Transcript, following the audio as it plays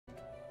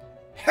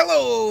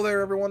Hello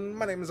there, everyone.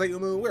 My name is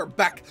Ayumu. We're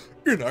back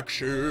in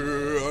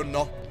action.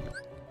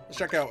 Let's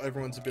check out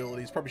everyone's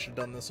abilities. Probably should have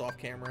done this off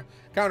camera.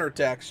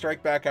 Counterattack.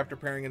 Strike back after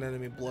parrying an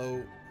enemy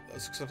blow. A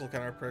successful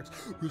counterattack.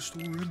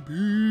 Restore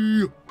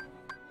MP.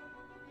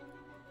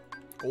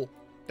 Cool.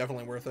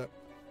 Definitely worth it.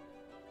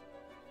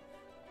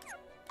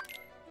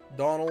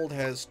 Donald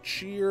has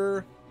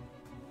cheer.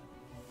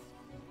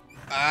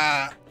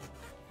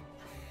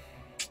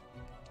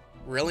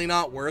 Really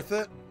not worth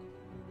it.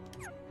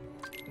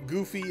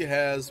 Goofy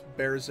has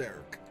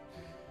Berserk.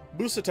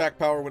 Boost attack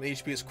power when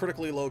HP is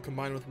critically low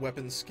combined with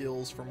weapon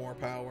skills for more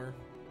power.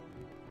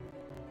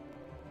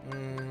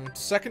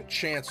 Second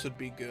chance would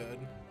be good.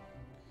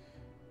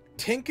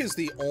 Tink is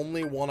the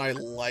only one I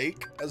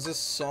like as a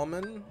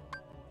summon.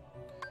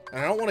 And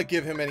I don't want to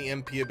give him any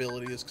MP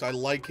abilities because I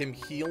like him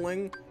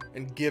healing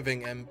and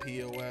giving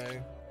MP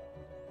away.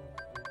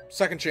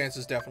 Second chance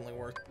is definitely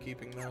worth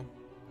keeping though.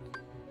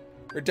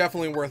 Or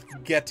definitely worth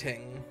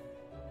getting.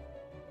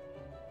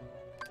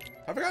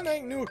 Have I gotten any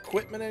new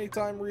equipment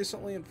anytime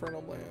recently?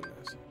 Infernal Blade?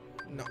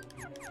 No.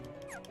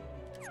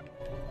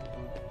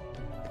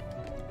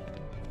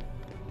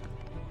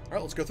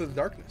 Alright, let's go through the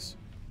darkness.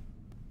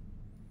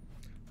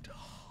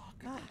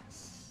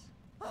 Darkness.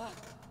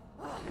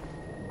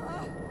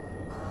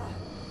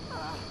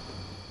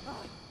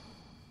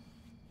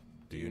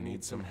 Do you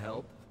need some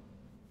help?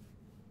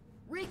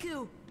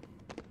 Riku!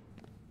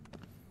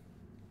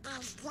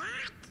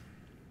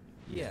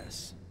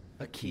 Yes,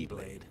 a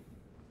Keyblade.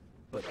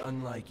 But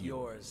unlike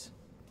yours,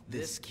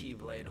 this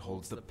Keyblade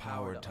holds the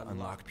power to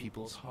unlock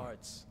people's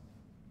hearts.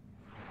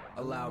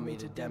 Allow me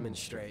to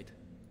demonstrate.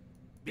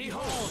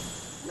 Behold!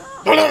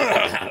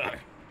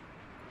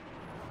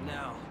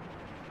 Now,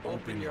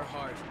 open your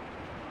heart.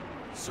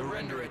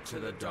 Surrender it to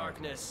the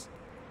darkness.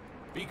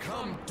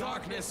 Become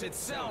darkness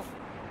itself!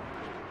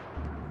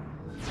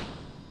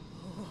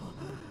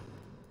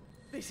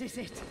 This is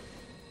it!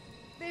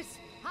 This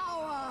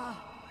power!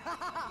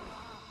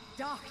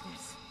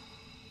 Darkness!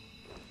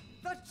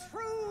 The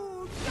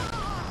true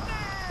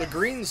darkness! The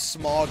green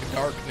smog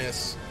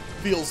darkness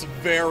feels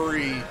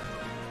very,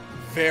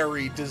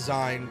 very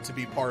designed to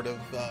be part of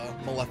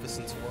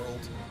Maleficent's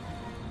world.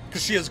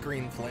 Because she has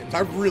green flames. I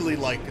really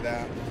like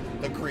that.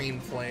 The green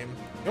flame.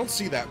 You don't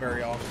see that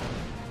very often.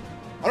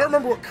 I don't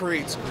remember what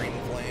creates green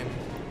flame.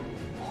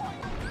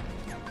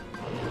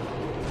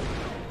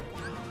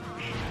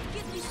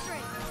 Get me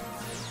straight!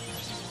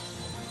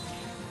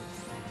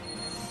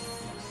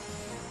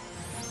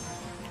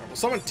 We'll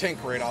summon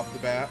Tink right off the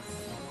bat.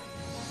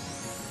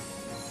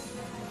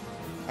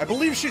 I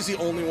believe she's the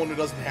only one who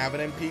doesn't have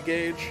an MP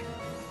gauge.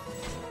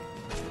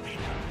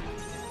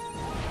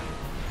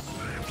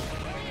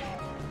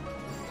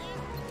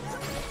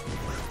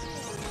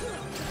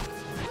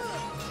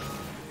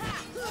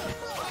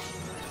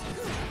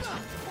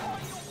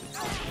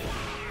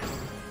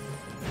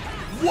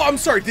 Whoa, I'm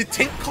sorry, did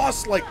Tink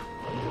cost like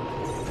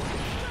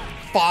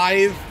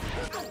 5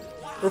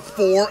 or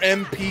 4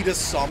 MP to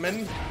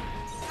summon?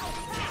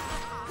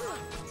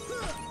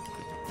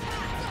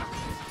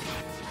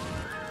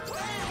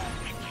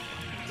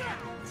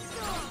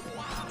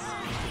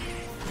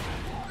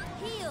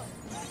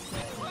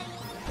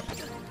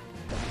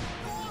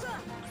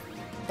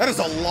 That is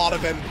a lot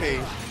of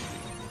MP.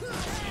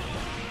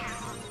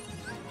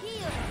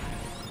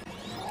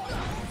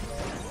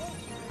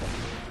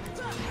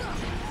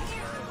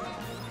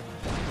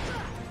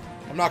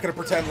 I'm not going to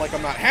pretend like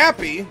I'm not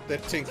happy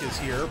that Tink is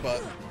here,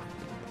 but...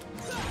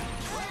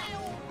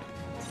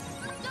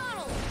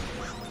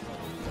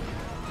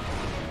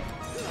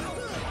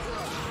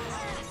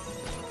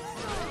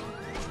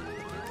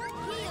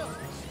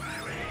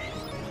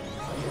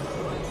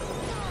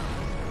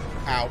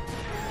 Ow.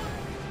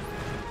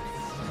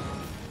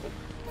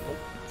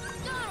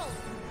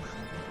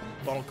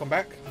 Donald, come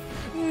back.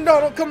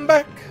 Donald, come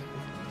back.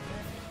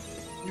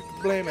 You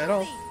can blame it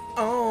all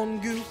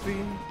on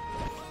Goofy.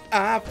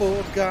 I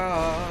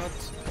forgot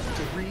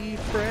to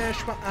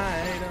refresh my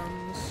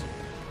items.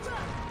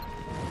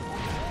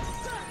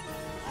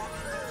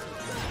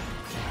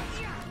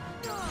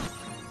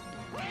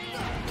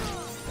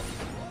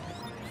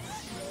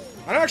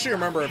 I don't actually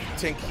remember if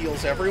Tink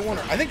heals everyone,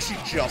 or I think she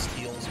just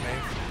heals me.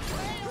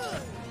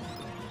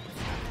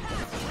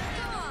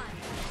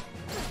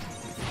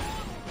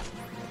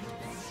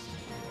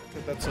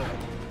 That's a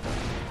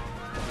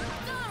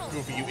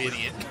Goofy, you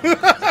idiot.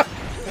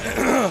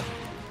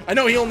 I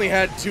know he only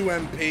had 2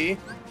 MP.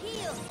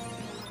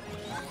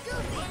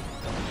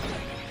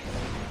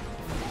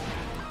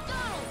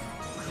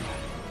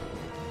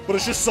 But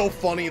it's just so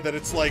funny that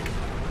it's like,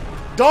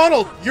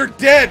 Donald, you're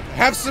dead!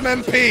 Have some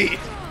MP!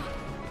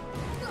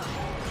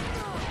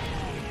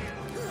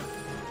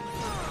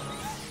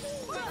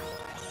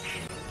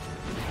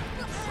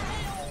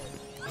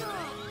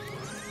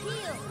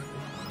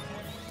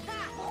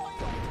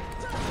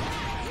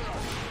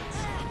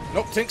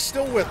 Nope, Tink's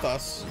still with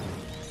us.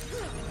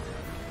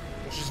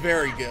 Which is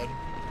very good.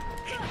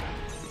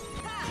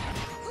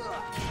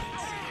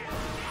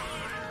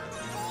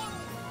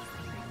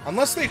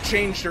 Unless they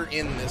changed her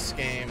in this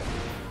game.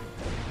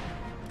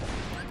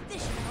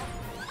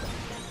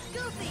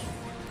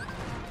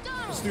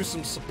 let's do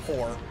some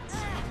support.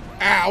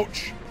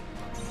 Ouch!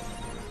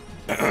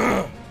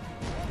 Ow!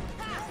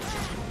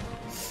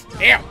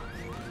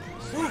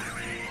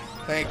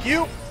 Thank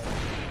you.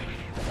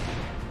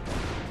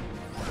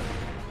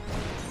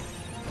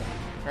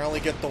 I only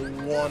get the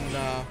one.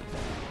 I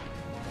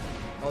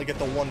only get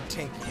the one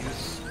Tink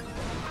use.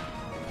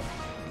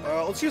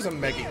 Let's use a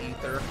Mega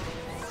Ether.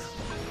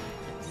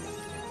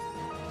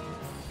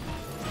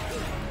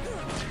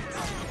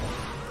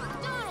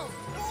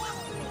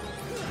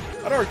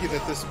 I'd argue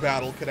that this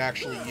battle could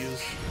actually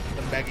use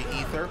the Mega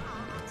Ether.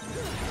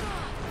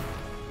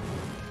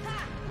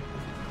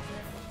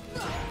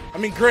 I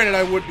mean, granted,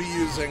 I would be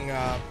using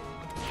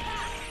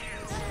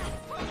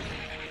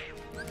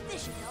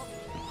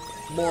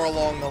more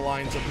along the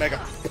lines of Mega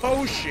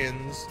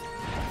Potions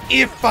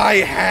if I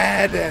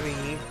had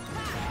any.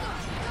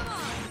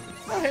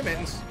 Oh, hey,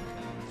 Mittens.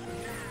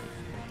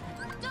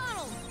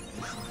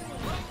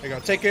 There you go.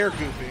 Take care,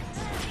 Goofy.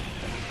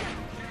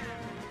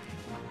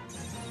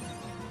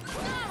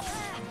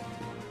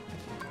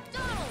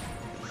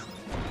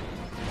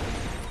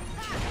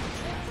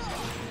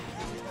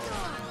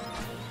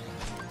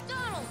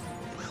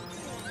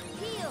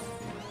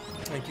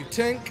 Thank you,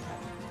 Tink.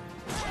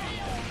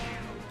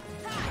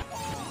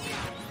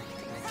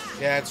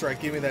 Yeah, that's right.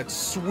 Give me that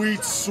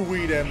sweet,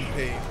 sweet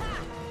MP.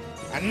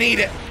 I need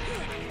it.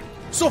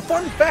 So,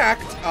 fun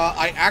fact,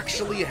 I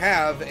actually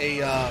have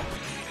a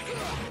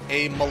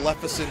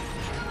Maleficent,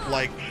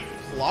 like,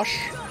 plush.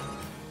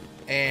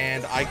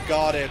 And I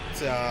got it,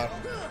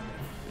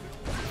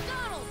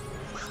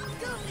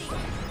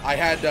 I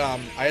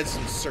had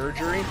some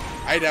surgery.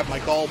 I had to have my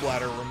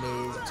gallbladder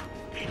removed.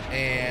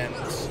 And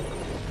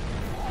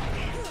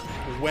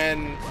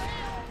when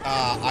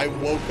I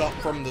woke up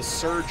from the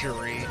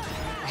surgery,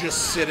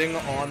 just sitting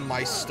on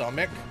my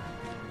stomach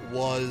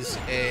was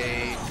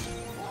a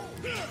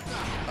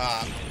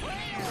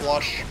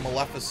plush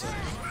Maleficent.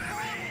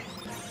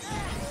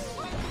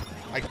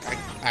 I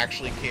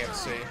actually can't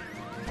see.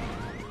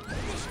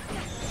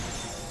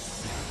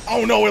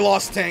 Oh no, we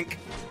lost Tank.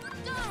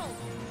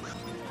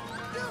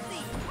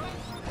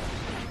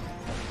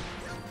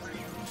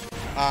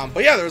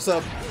 But yeah, there's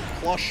a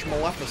plush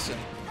Maleficent.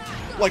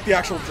 Like the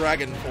actual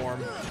dragon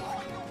form.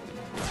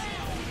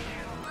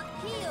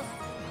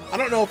 I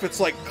don't know if it's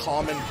like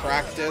common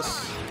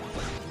practice.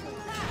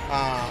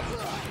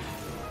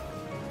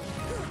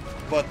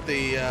 But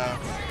the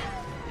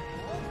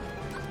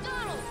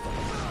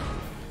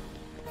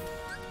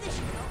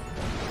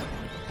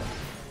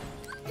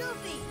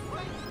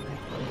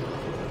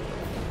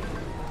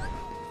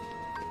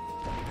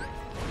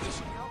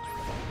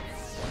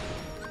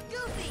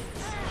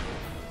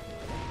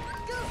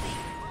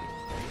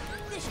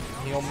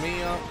heal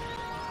me up.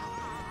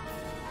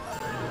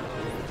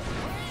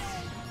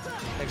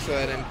 Thanks for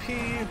that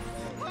MP.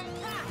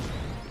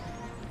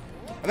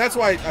 And that's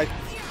why I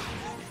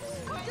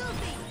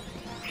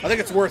think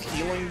it's worth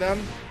healing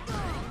them.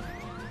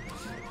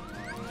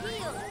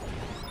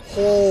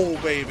 Oh,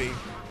 baby.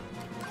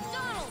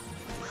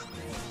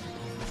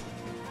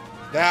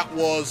 That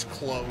was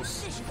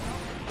close.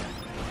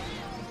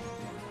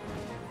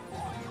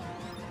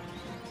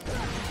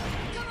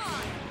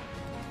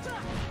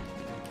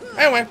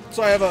 Anyway,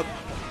 so I have a...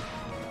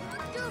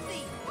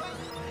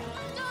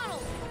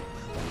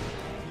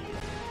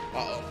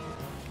 Uh-oh.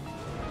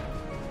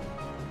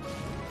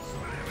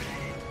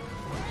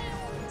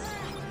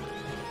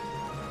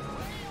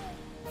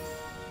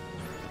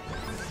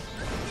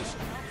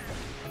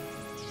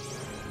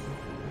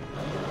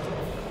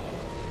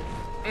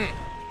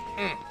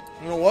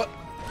 You know what?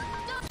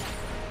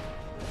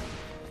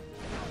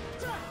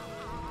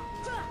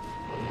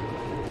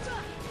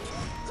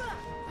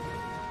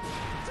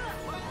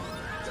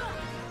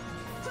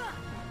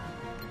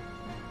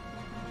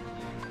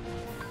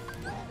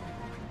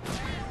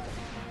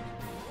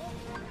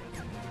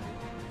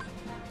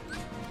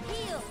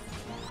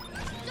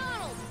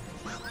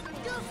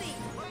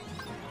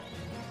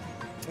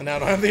 And now I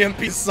don't have the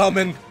MP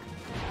summon.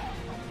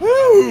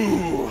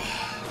 Woo!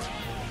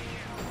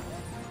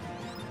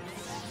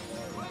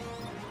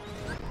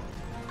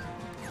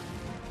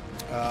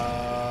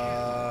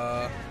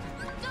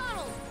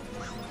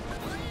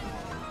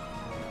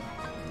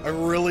 I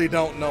really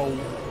don't know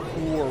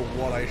who or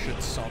what I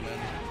should summon.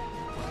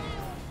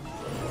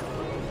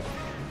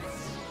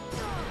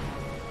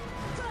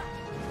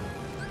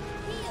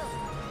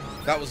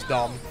 That was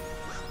dumb.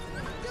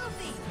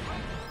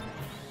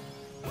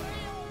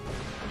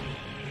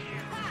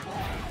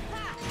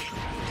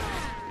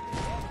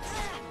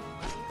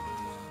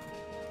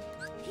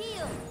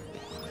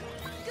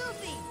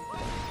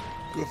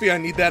 Goofy, I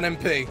need that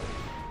MP.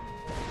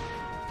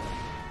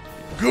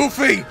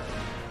 Goofy!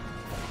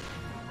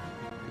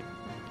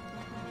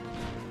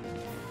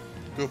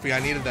 Goofy, I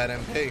needed that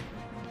MP.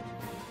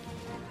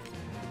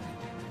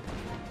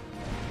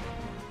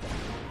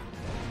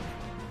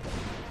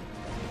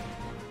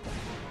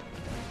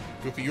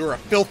 Goofy, you're a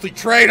filthy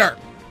traitor!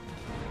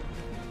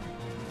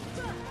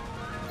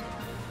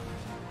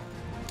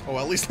 Oh,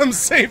 at least I'm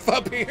safe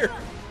up here.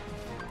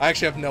 I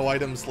actually have no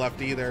items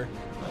left either.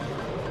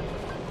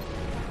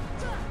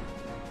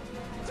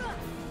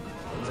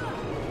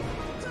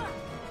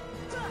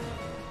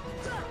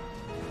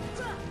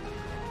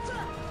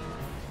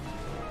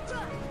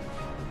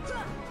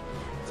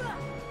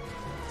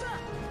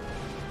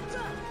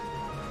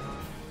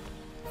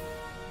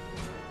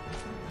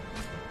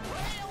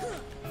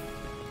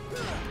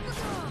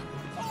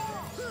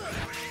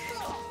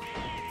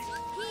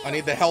 I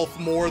need the health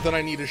more than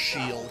I need a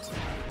shield.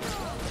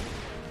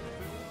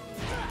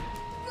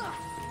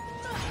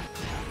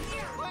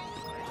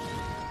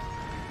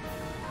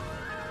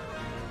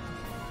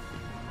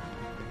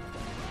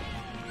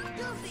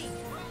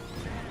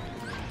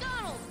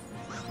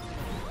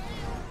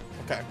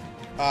 Okay.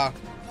 I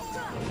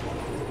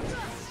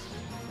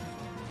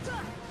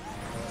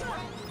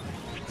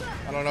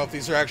don't know if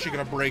these are actually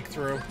going to break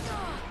through.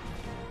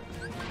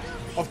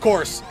 Of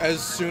course,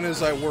 as soon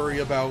as I worry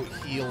about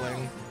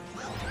healing.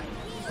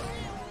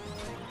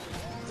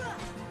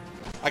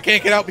 I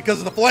can't get out because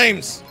of the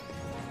flames!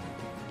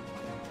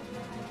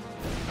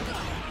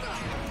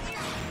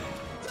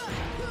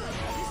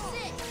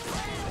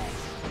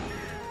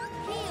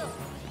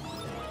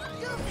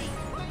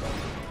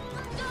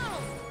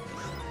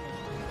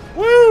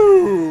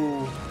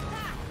 Woo!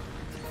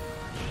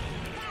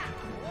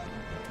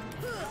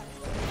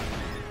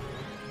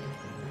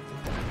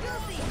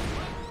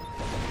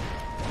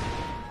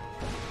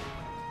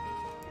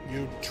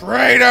 You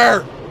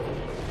traitor!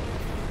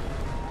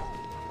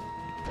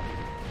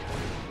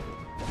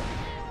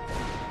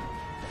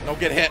 Don't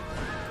get hit.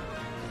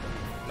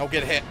 Don't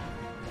get hit.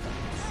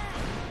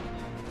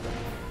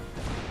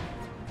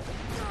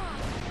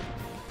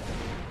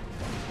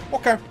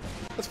 Okay,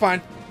 that's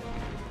fine.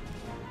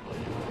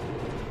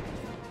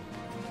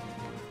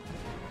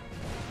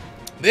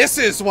 This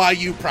is why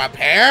you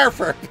prepare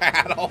for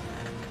battle.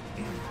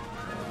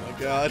 Oh my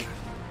god.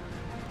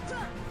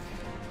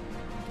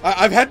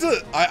 I've had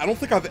to... I don't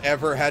think I've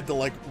ever had to,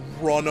 like,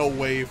 run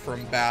away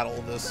from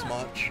battle this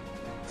much.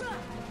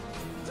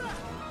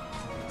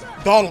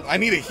 Donald, I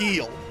need a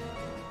heal.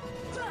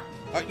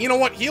 You know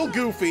what? Heal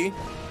Goofy.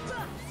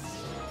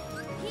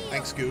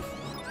 Thanks, Goof.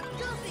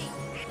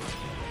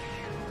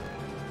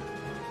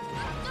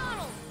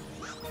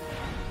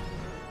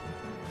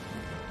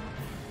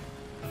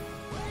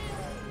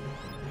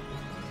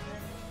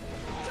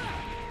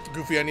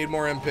 Goofy, I need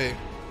more MP.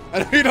 I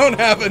know you don't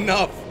have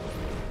enough.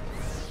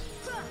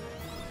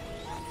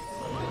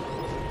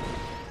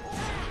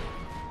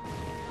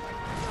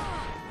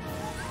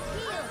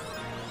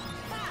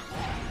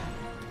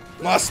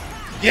 Must.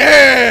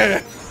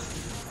 Yeah!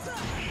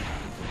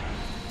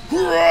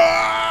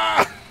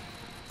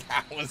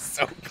 That was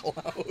so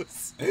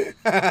close.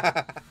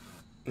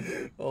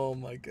 Oh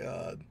my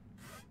god.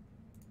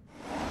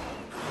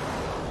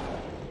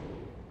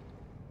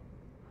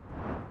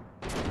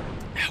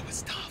 That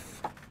was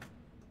tough.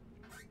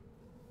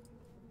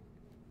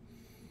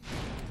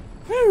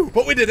 Whew,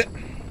 but we did it.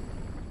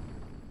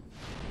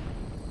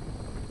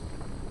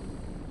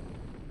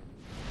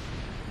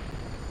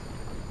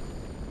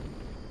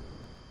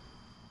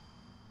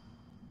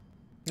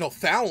 No,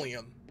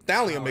 Thallium.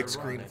 Thallium makes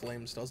green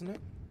flames, doesn't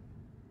it?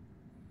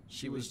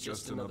 She was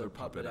just another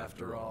puppet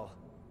after all.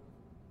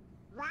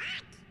 What?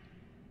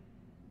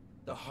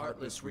 The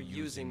Heartless were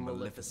using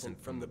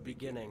Maleficent from the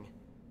beginning.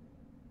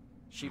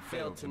 She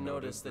failed to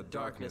notice the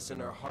darkness in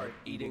her heart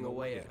eating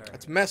away at her.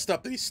 It's messed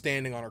up that he's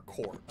standing on her A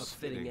corpse.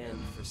 fitting end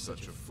for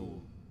such a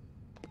fool.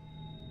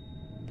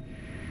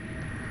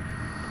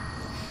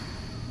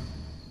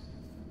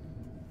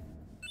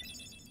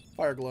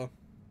 Fireglow.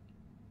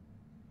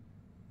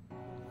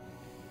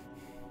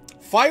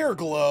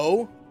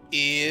 Fireglow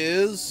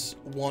is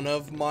one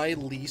of my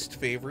least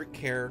favorite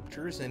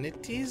characters in a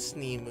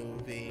Disney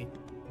movie.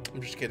 I'm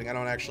just kidding. I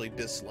don't actually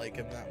dislike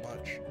him that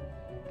much.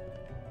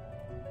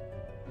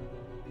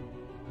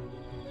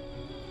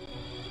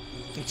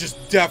 It's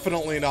just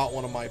definitely not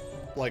one of my,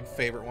 like,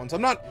 favorite ones.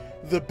 I'm not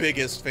the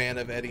biggest fan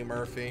of Eddie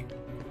Murphy.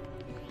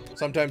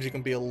 Sometimes you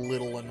can be a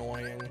little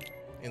annoying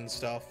in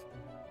stuff.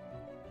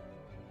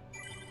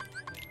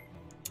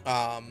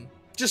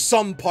 Just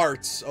some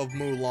parts of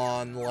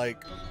Mulan,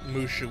 like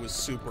Mushu, was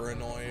super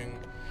annoying.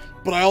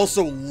 But I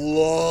also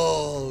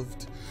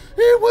loved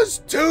it was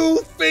 2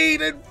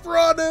 feet in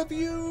front of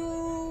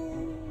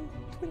you.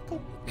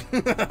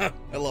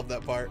 I love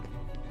that part.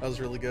 That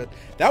was really good.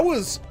 That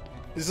was...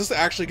 Is this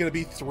actually going to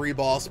be 3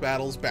 boss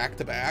battles back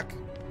to back?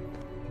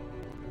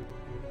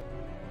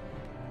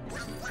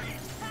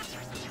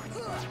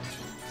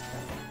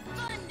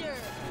 Thunder!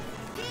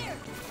 Here!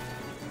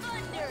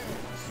 Thunder!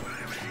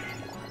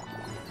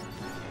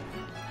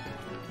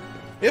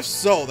 If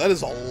so, that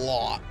is a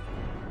lot.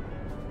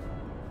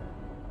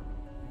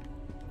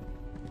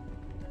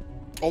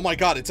 Oh my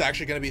god, it's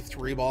actually going to be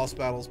 3 boss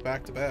battles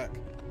back to back.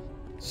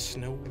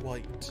 Snow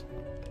White,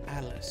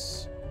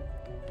 Alice,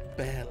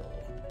 Belle.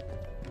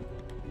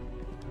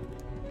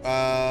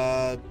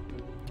 I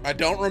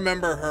don't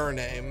remember her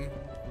name.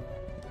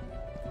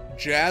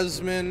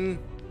 Jasmine,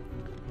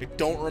 I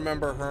don't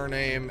remember her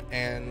name,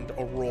 and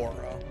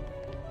Aurora.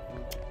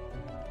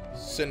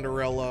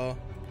 Cinderella.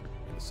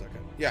 Wait a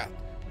second. Yeah.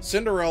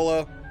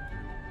 Cinderella,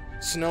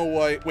 Snow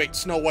White. Wait,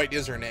 Snow White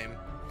is her name.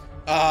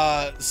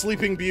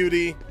 Sleeping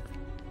Beauty.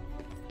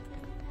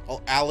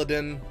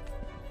 Aladdin.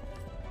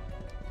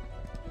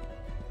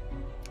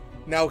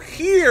 Now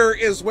here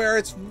is where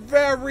it's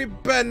very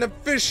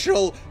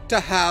beneficial to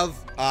have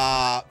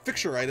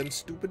fixture items,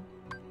 stupid.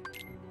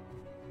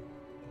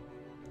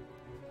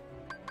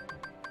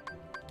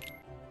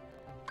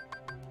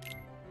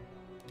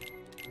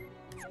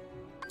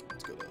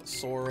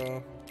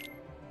 Sora.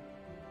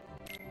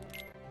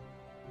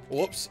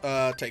 Whoops,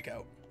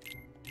 takeout.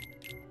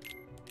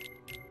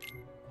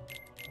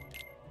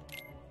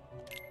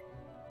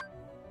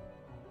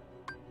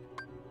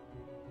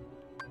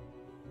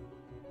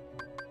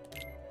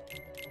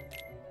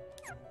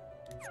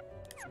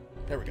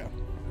 There we go.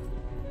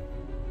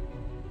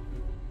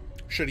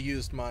 Should have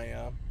used my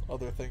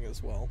other thing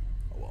as well.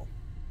 Oh well.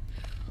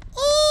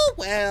 Oh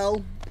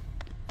well.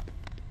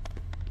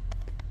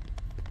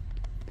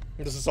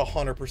 This is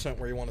 100%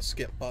 where you want to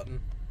skip button.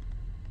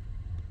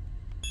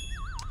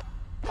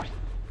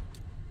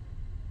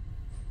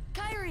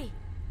 Kairi!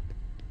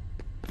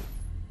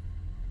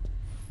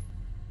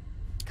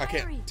 I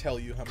can't tell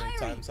you how many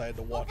times I had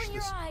to watch Open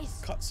your this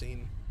eyes.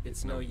 cutscene.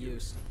 It's no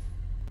use.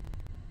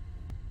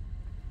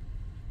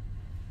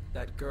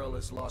 That girl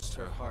has lost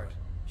her heart.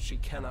 She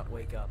cannot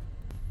wake up.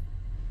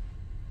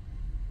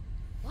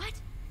 What?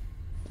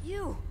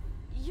 You're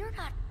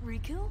not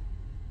Riku?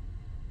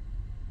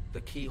 The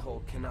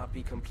keyhole cannot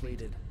be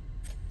completed,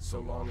 so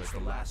long as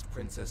the last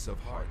Princess of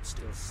Heart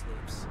still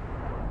sleeps.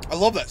 I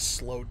love that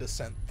slow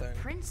descent thing.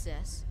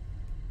 Princess?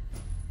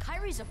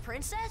 Kairi's a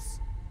princess?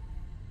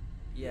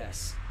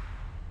 Yes.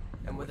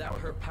 And without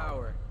her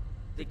power,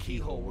 the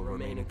keyhole will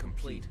remain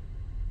incomplete.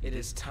 It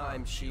is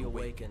time she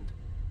awakened.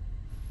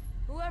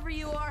 Whoever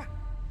you are,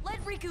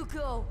 let Riku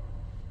go.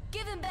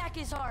 Give him back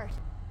his heart.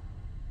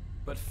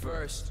 But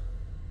first,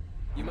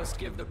 you must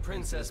give the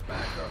princess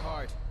back her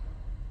heart.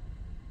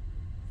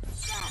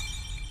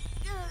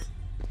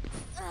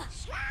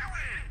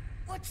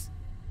 What's...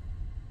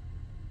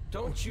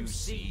 Don't you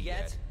see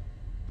yet?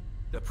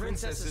 The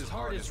princess's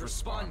heart is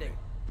responding.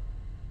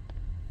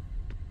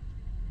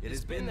 It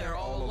has been there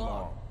all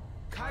along.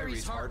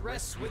 Kairi's heart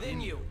rests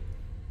within you.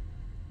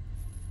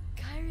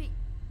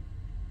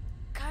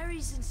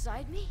 Kairi's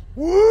inside me?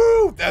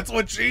 Woo! That's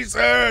what she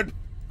said!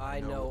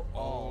 I know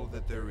all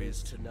that there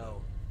is to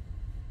know.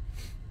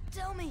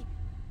 Tell me,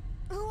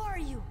 who are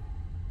you?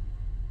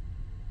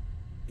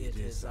 It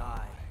is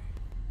I,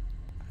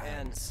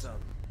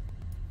 Ansem,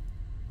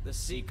 the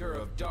Seeker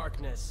of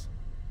Darkness.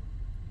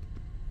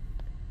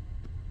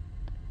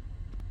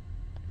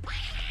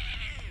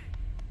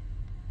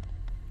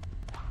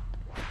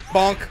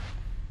 Bonk.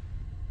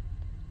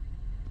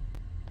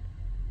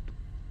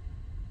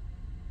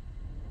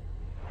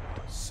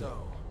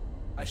 So,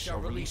 I shall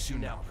release you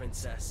now,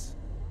 Princess.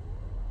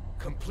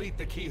 Complete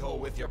the keyhole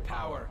with your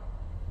power.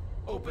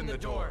 Open the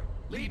door.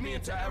 Lead me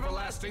into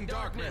everlasting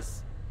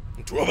darkness.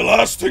 Into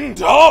everlasting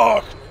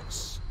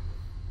darkness.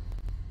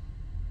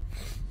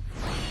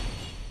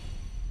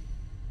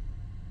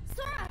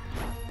 Sora!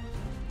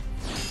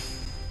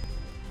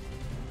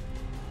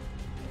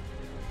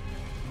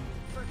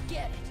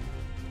 Forget it.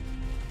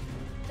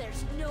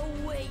 There's no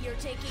way you're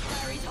taking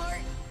Kairi's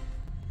heart.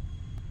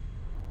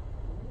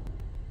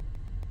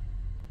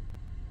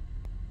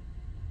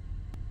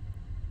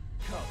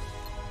 Come.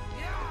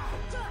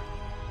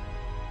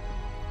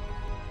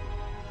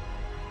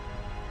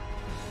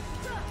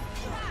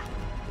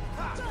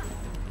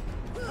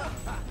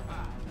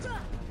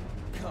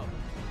 Come.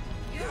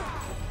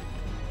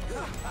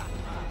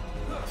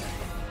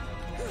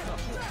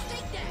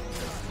 Take that!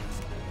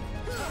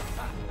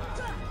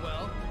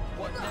 Well,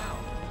 what now?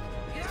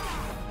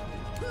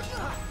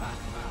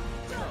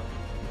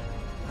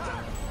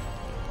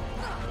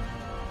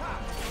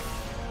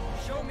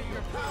 Show me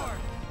your power.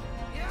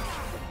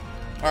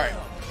 Alright.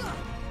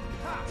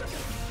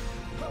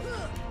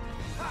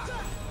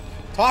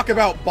 Talk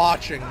about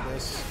botching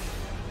this.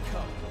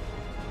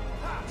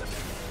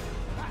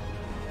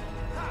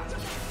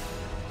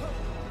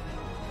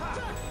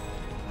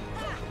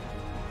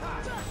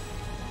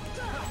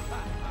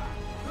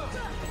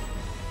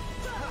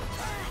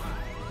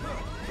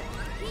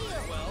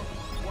 Well,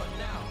 what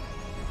now?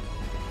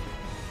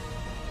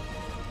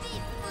 Be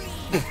free!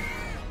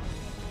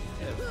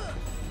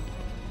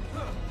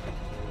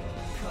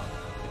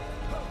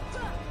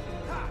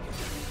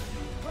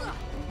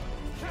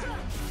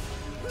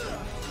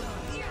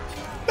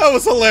 That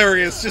was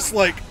hilarious, just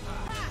like...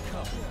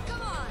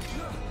 Come on!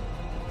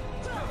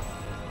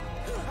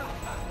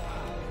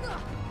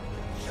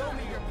 Show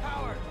me your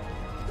power.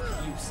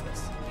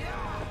 Useless.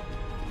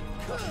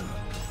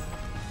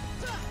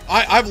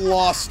 I've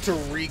lost to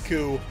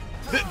Riku.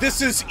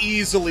 This is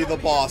easily the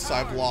boss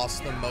I've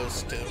lost the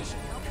most to.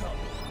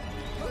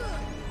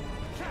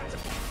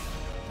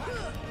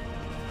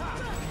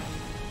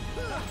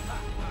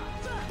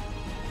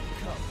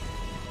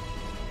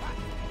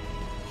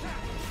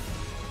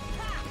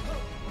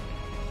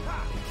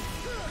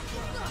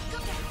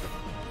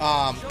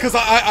 Because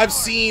I've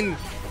seen...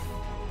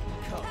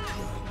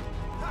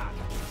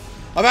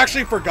 I've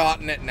actually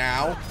forgotten it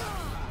now,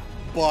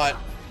 but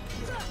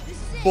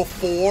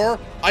before,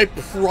 I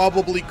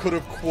probably could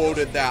have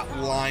quoted that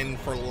line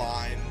for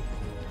line.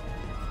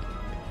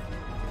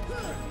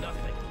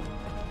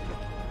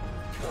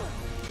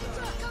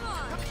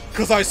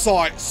 Because I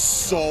saw it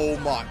so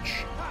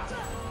much.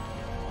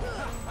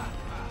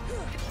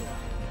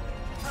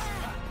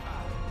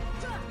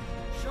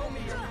 Show me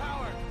your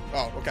power.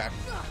 Oh, okay.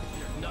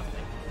 You're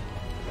nothing.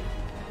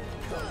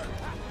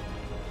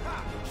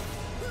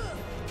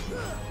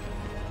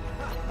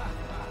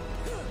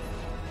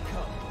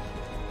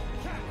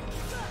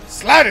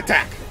 Slide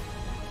attack!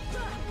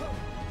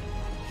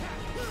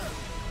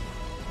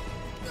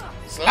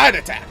 Slide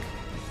attack!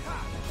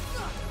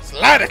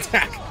 Slide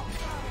attack!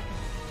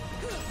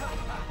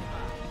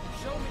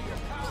 Show me your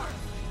power.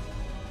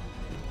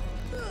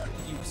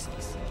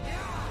 Useless.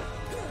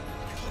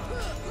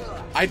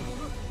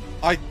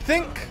 I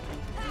think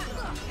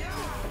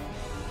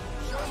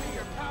Show me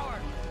your power.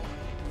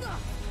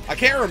 I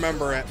can't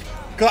remember it.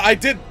 'Cause I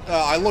did.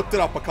 I looked it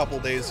up a couple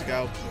days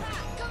ago,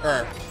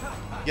 or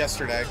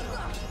yesterday.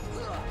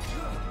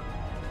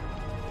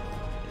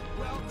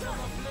 Welcome,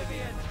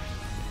 Oblivion.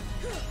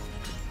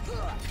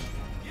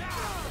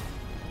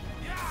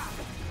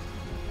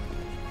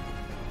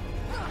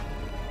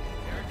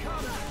 Here it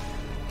comes.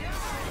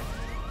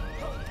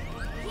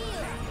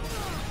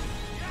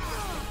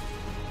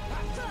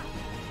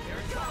 Here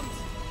it comes.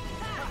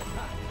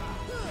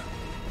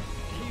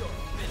 Heal.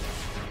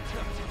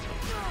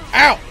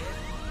 Ow!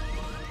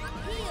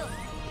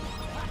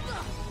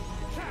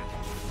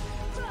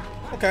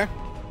 Okay.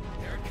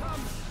 Here it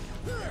comes.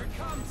 Here it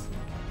comes.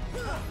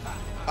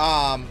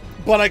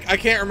 But I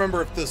can't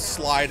remember if the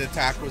slide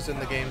attack was in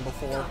the game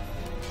before.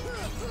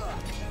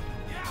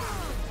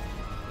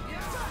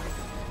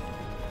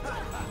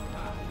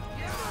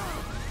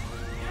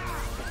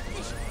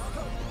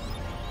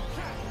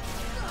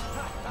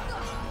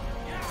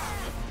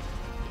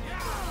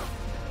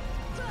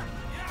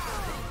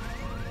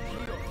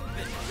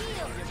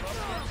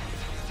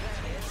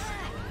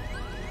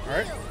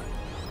 Alright.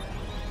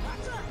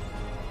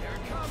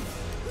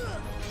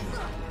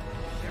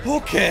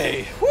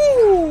 Okay.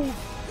 Woo!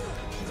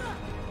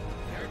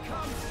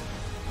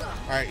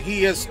 Alright,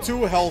 he has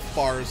 2 health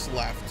bars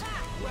left.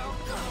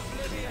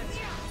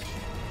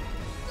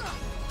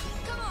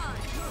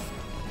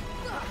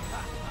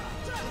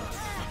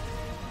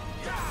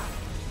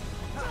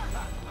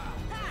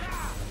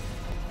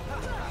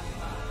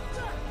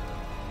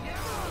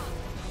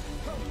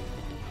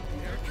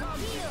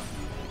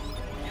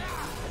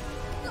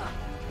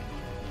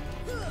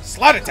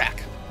 Slide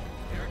attack!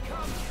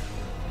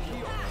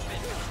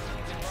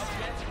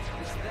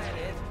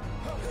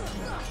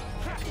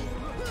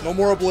 No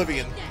more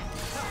Oblivion.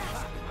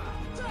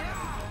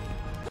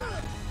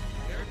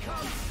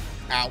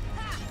 Ow.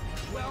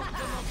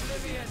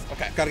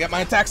 Okay, gotta get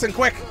my attacks in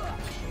quick.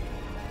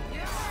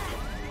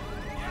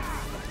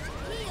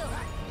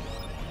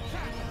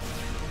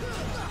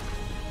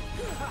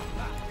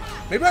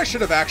 Maybe I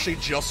should have actually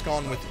just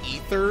gone with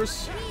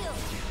Ethers.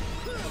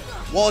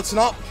 Well, it's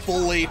not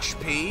full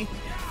HP.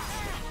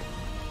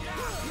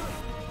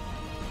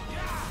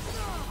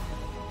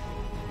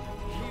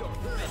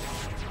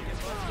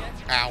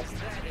 Ow.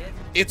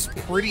 It's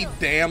pretty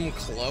damn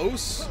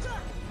close.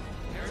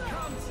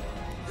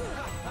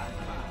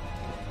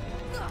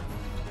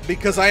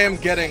 Because I am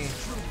getting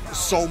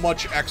so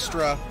much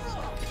extra.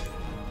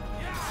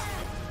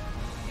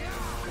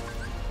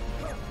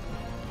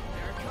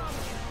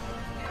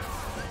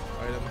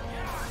 Item.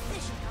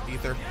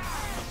 Ether.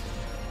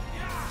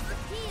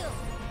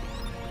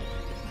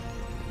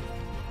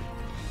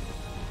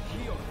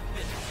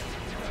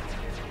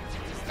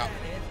 No.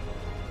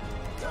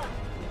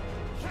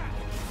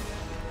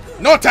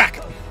 No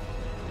attack!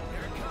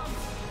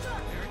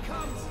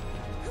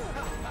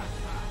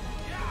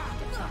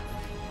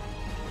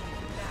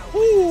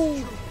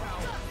 Woo!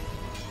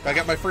 Gotta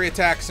get my free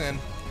attacks in.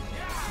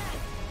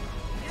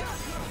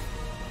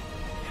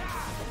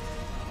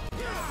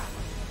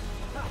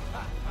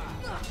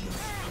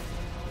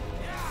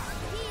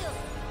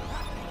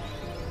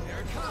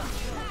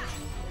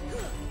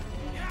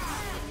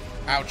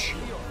 Ouch.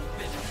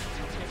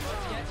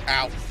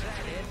 Ow.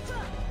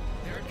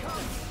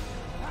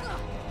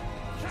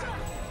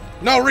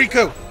 No,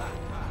 Riku!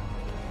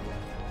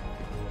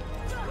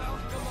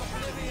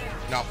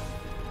 No.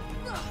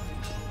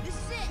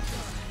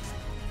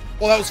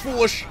 Well, that was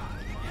foolish.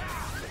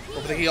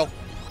 Over the heel.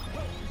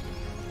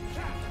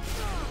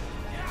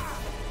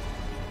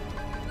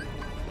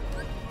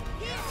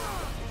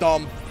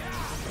 Dumb.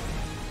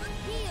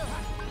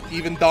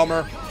 Even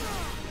dumber.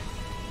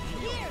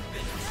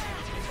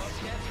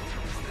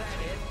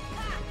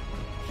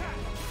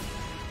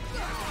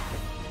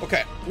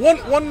 Okay,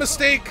 one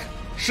mistake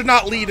should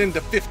not lead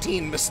into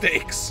 15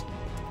 mistakes.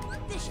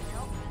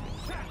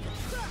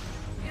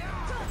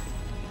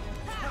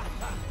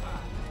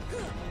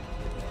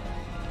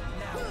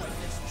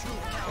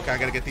 Okay, I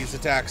gotta get these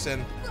attacks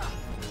in.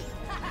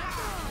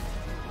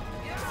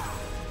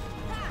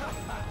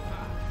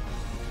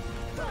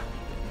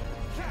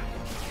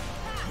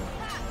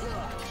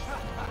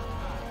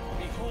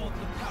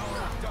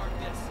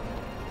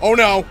 Oh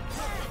no!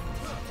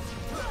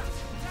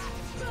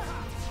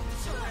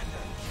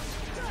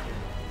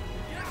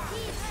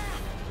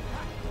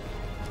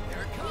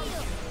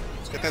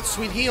 Let's get that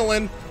sweet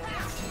healing.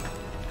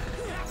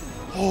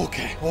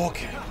 Okay,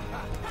 okay.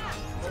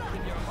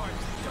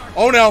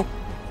 Oh no!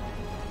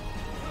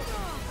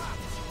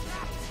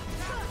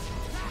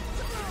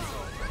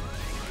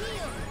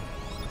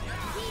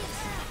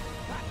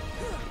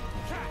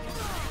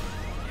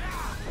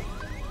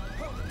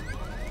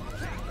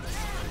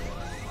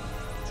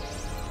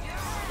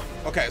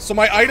 Okay, so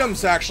my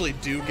items actually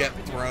do get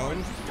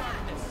thrown.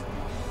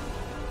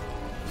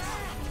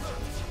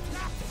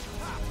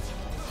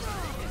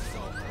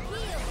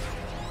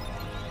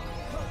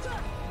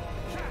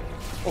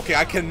 Okay,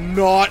 I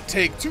cannot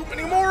take too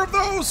many more of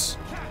those.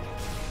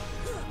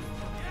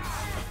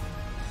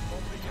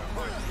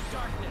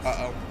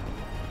 Uh-oh.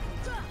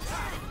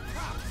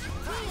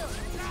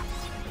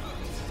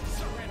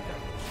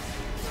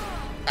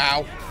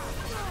 Ow.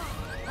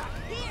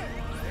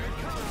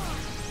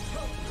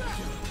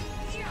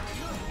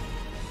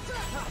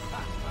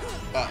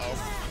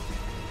 Uh-oh.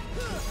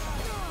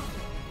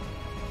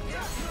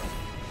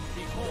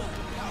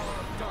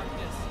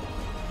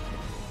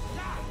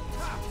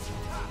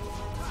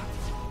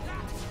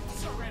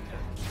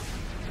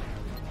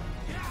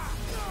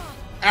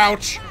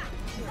 Ouch.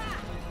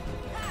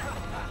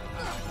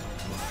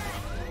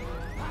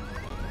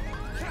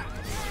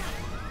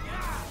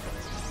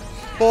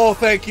 Oh,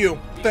 thank you.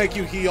 Thank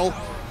you, heal.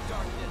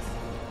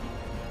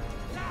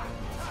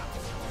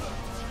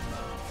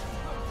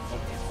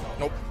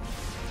 Nope.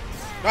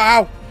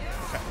 Ow! Okay.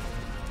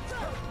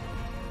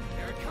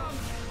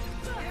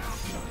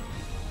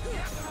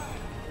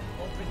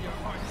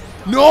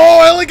 No,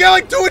 I only got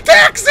like 2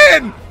 attacks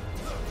in!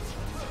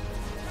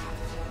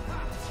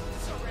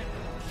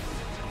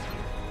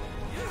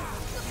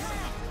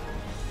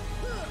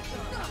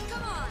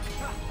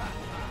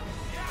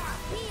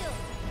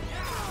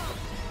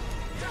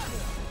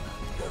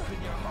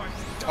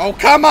 Oh,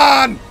 come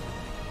on!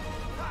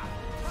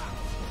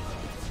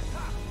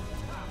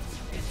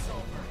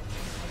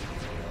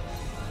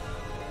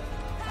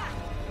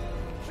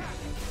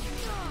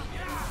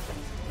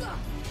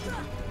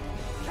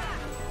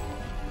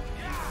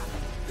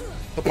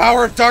 The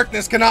power of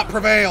darkness cannot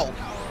prevail.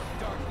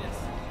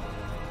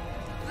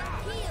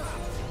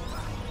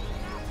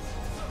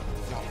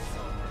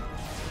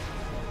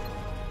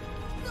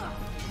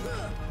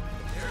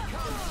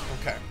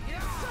 Okay.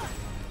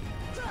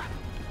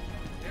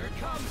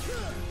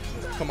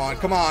 Come on,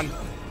 come on.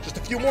 Just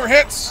a few more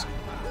hits.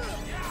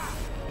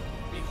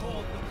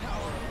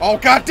 Oh,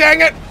 god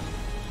dang it!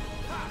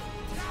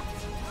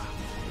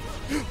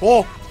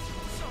 Oh.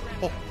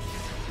 Oh.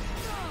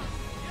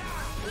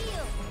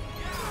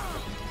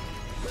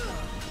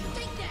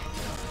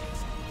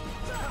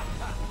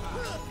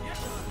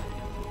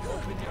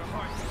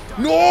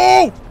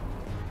 No!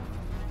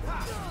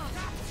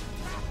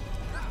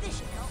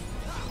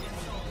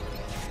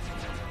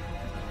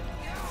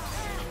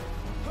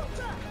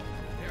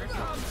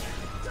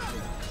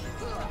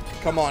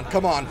 Come on,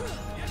 come on.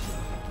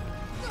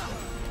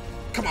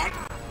 Come on.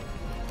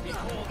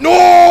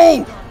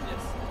 No!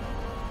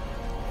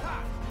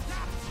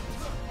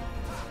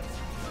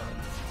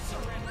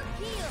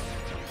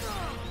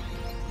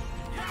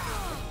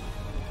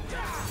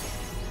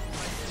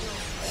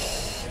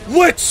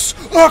 Let's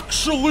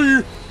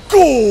actually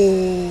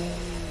go!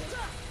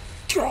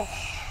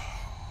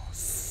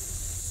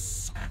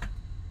 Yes.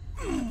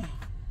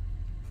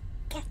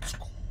 Let's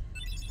go.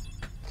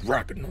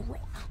 Grabbing the rock.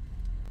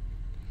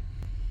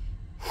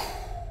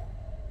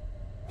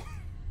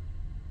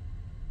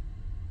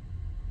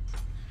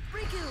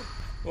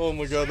 Oh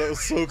my god, that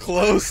was so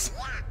close.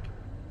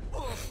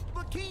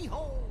 The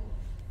keyhole.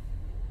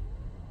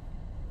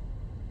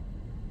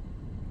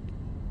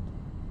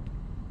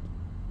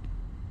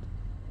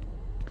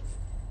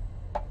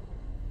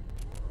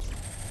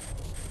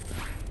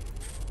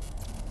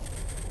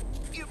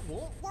 It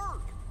won't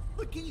work.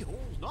 The keyhole's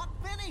not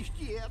finished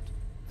yet.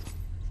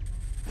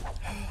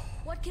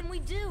 What can we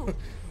do?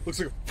 Looks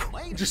like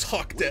Maybe just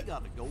hucked it. We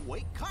gotta go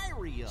wake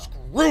Kyrie up.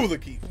 Screw the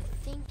key. I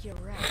think you're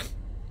right.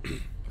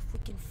 If we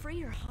can free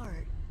her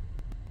heart.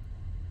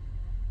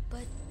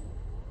 But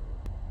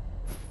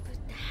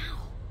how?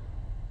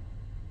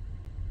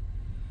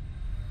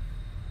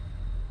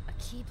 A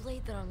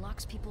Keyblade that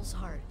unlocks people's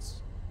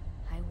hearts.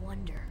 I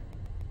wonder.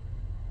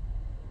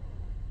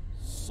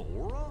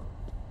 Sora?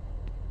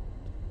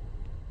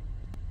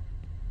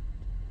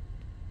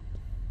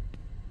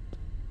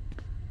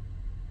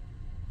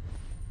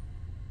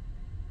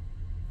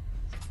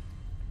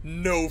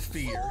 No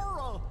fear.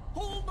 Sora,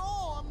 hold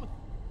on.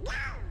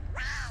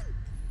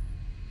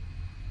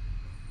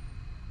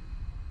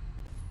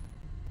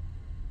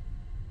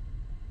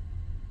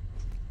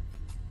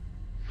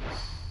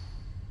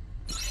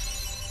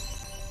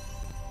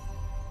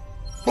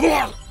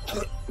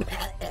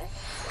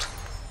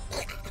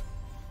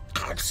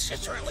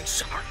 It's really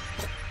sharp.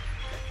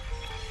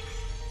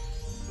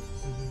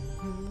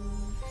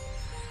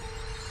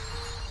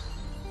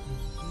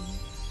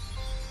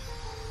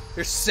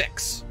 There's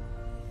 6.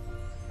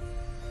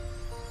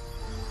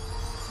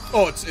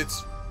 Oh, it's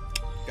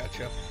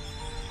gotcha.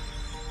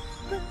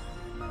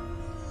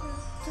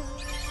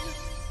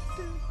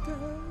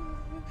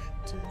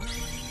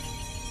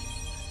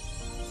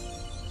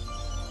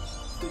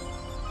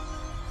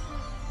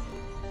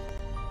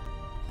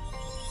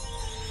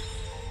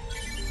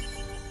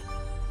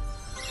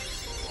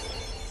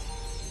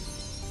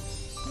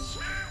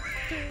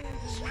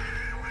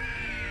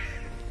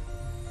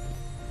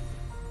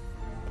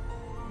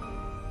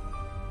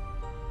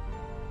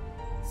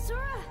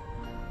 Sora!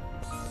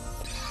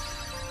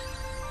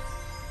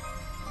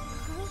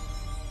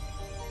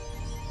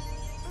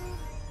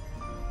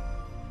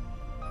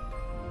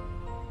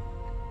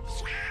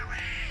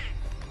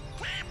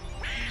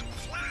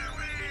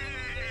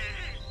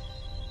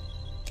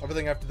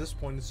 Everything after this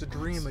point is a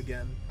dream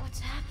again. What's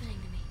happening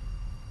to me?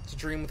 It's a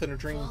dream within a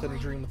dream within a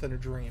dream within a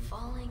dream.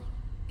 Falling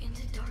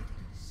into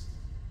darkness.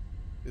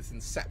 It's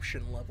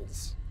Inception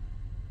levels.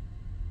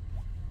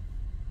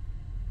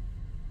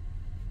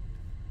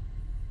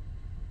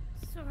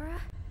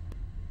 Sora?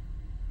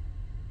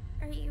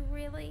 Are you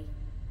really?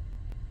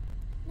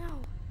 No,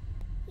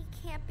 he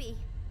can't be.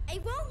 I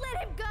won't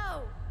let him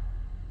go!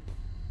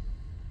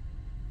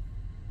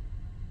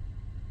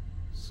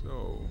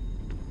 So,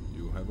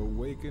 you have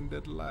awakened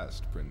at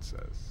last,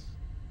 Princess.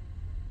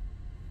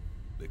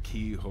 The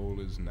keyhole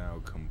is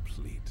now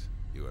complete.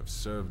 You have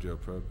served your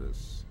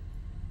purpose,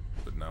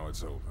 but now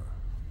it's over.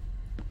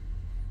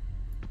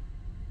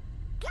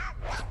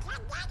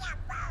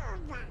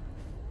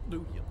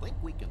 Do you think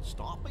we can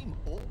stop him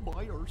all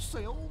by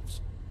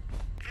ourselves?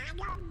 I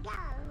don't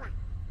know.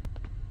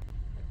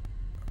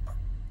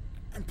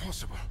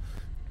 Impossible.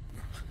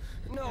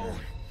 No!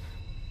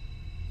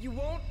 You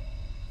won't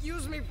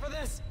use me for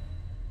this!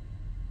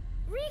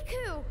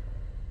 Riku!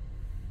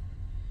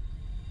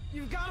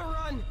 You've gotta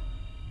run!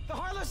 The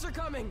Heartless are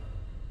coming!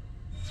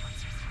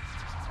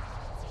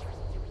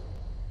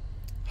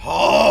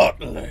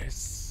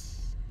 Heartless.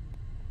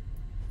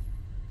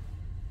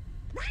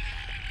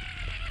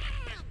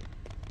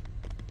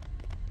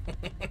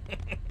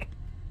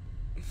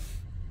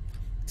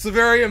 It's a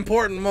very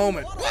important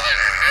moment.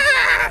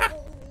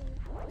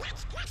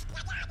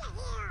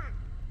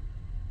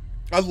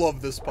 I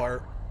love this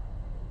part.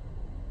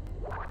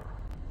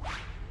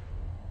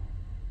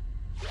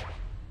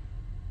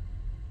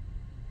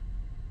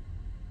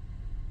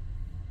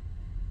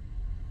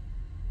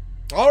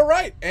 All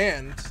right,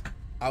 and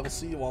I will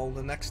see you all in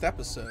the next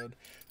episode.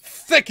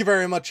 Thank you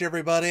very much,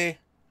 everybody.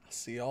 I'll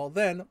see you all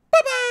then.